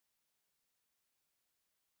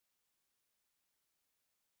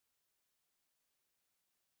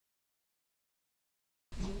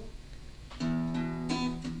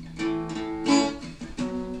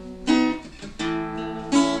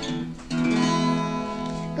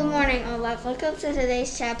morning, Olop. Welcome to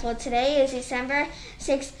today's chapel. Today is December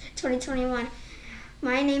 6, 2021.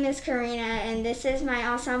 My name is Karina, and this is my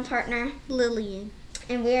awesome partner, Lillian.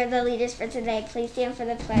 And we are the leaders for today. Please stand for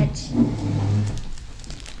the pledge.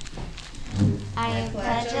 I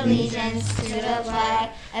pledge allegiance to the flag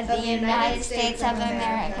of the United States of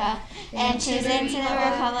America and to the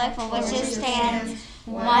republic for which it stands,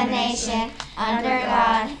 one nation, under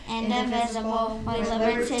God, indivisible, with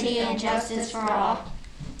liberty and justice for all.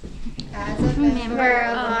 As a member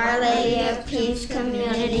of Our Lady of Peace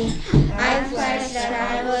community, I pledge that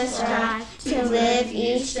I will strive to live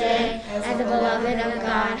each day as a beloved of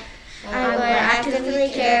God. I will actively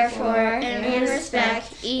care for and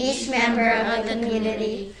respect each member of the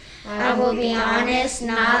community. I will be honest,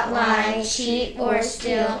 not lie, cheat, or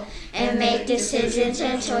steal, and make decisions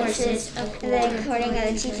and choices according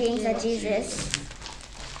to the teachings of Jesus.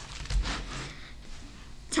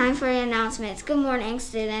 Time for the announcements. Good morning,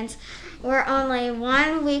 students. We're only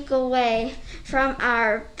 1 week away from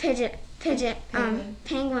our penguin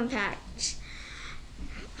patch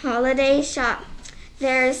holiday shop.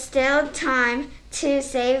 There is still time to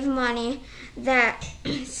save money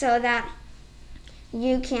so that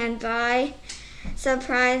you can buy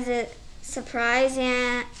surprise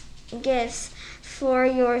and gifts for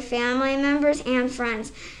your family members and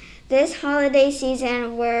friends. This holiday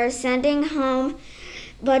season, we're sending home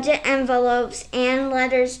budget envelopes and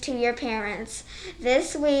letters to your parents.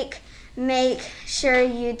 This week, make sure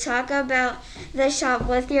you talk about the shop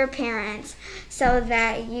with your parents so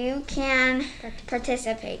that you can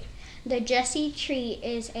participate. The Jesse tree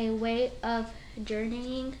is a way of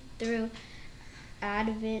journeying through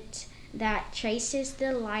Advent that traces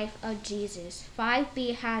the life of Jesus.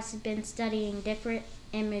 5B has been studying different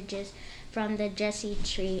images from the Jesse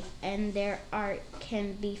tree, and their art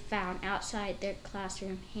can be found outside their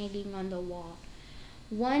classroom hanging on the wall.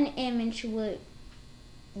 One image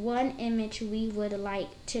we would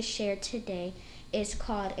like to share today is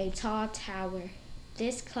called a tall tower.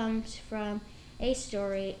 This comes from a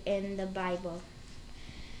story in the Bible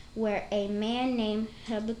where a man named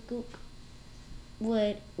Habakkuk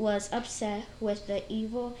was upset with the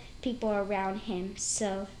evil people around him,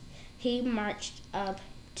 so he marched up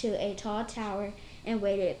to a tall tower and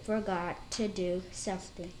waited for God to do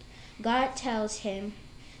something. God tells him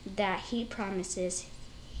that he promises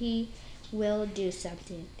he will do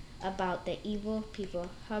something about the evil people.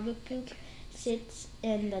 Habakkuk sits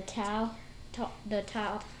in the tall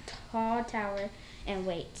tower and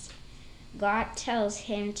waits. God tells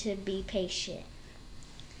him to be patient.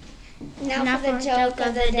 Now for the joke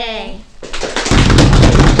of the day.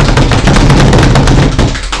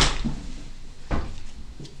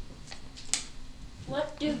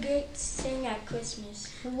 What do goats sing at Christmas?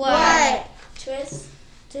 What? Tis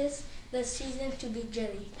the season to be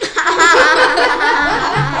jelly.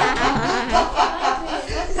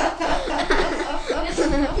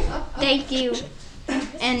 Thank you.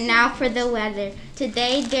 And now for the weather.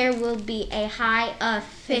 Today there will be a high of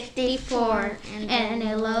 54 and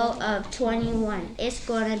a low of 21. It's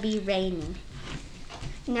going to be raining.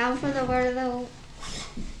 Now for the word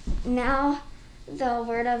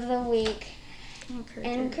of the week.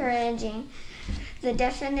 Encouraging. The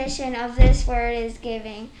definition of this word is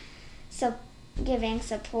giving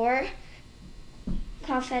support,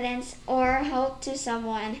 confidence, or hope to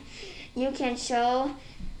someone. You can show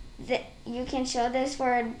this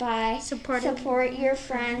word by support your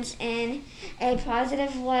friends in a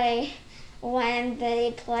positive way when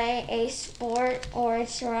they play a sport or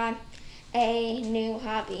try a new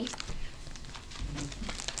hobby.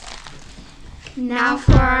 Now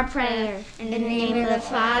for our prayer. In the name of the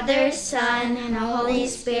Father, Son, and Holy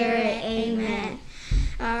Spirit, amen.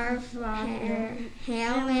 Our Father,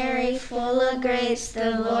 Hail Mary, full of grace,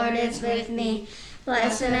 the Lord is with me.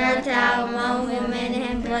 Blessed art thou among women,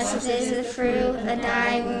 and blessed is the fruit of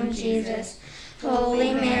thy womb, Jesus.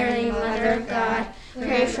 Holy Mary, Mother of God,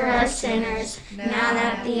 pray for us sinners, now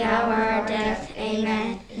at the hour of our death.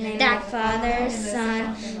 Amen. In the name of the Father,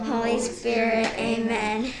 Son, Holy Spirit,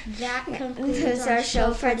 amen. That concludes our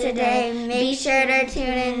show for today. Make sure to tune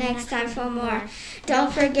in next time for more.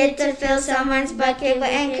 Don't forget to fill someone's bucket with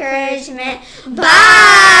encouragement.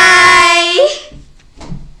 Bye!